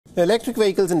Electric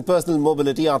vehicles and personal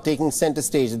mobility are taking center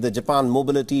stage at the Japan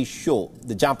Mobility Show.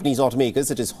 The Japanese automakers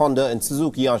such as Honda and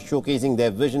Suzuki are showcasing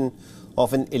their vision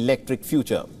of an electric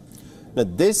future. Now,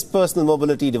 this personal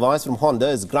mobility device from Honda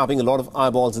is grabbing a lot of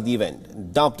eyeballs at the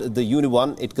event. Dubbed the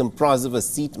WION, it comprises of a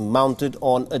seat mounted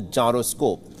on a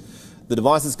gyroscope. The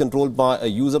device is controlled by a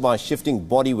user by shifting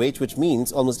body weight, which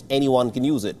means almost anyone can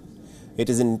use it. It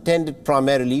is intended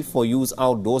primarily for use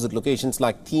outdoors at locations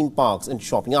like theme parks and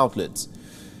shopping outlets.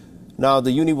 Now,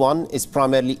 the WION is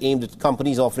primarily aimed at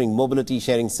companies offering mobility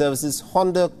sharing services.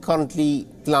 Honda currently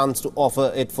plans to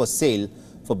offer it for sale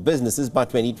for businesses by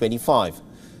 2025.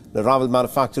 The rival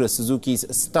manufacturer Suzuki's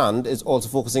stand is also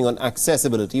focusing on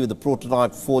accessibility with the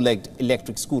prototype four-legged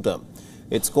electric scooter.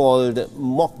 It's called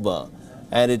Mokba,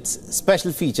 and its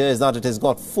special feature is that it has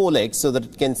got four legs so that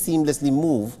it can seamlessly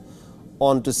move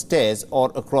onto stairs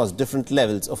or across different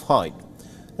levels of height.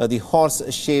 Now, the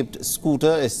horse-shaped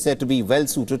scooter is said to be well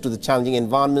suited to the challenging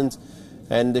environment,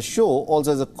 and the show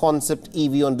also has a concept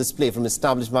EV on display from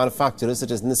established manufacturers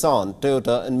such as Nissan,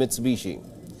 Toyota and Mitsubishi.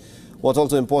 What's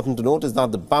also important to note is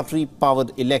that the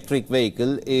battery-powered electric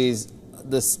vehicle is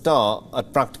the star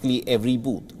at practically every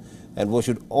booth. And what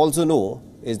you should also know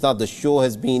is that the show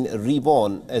has been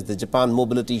reborn as the Japan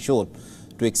Mobility Show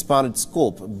to expand its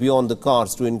scope beyond the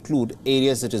cars to include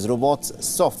areas such as robots,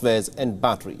 softwares and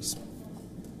batteries.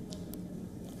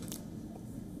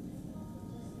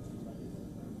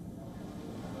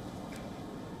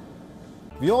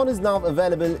 WION is now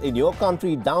available in your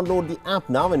country. Download the app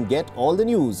now and get all the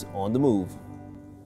news on the move.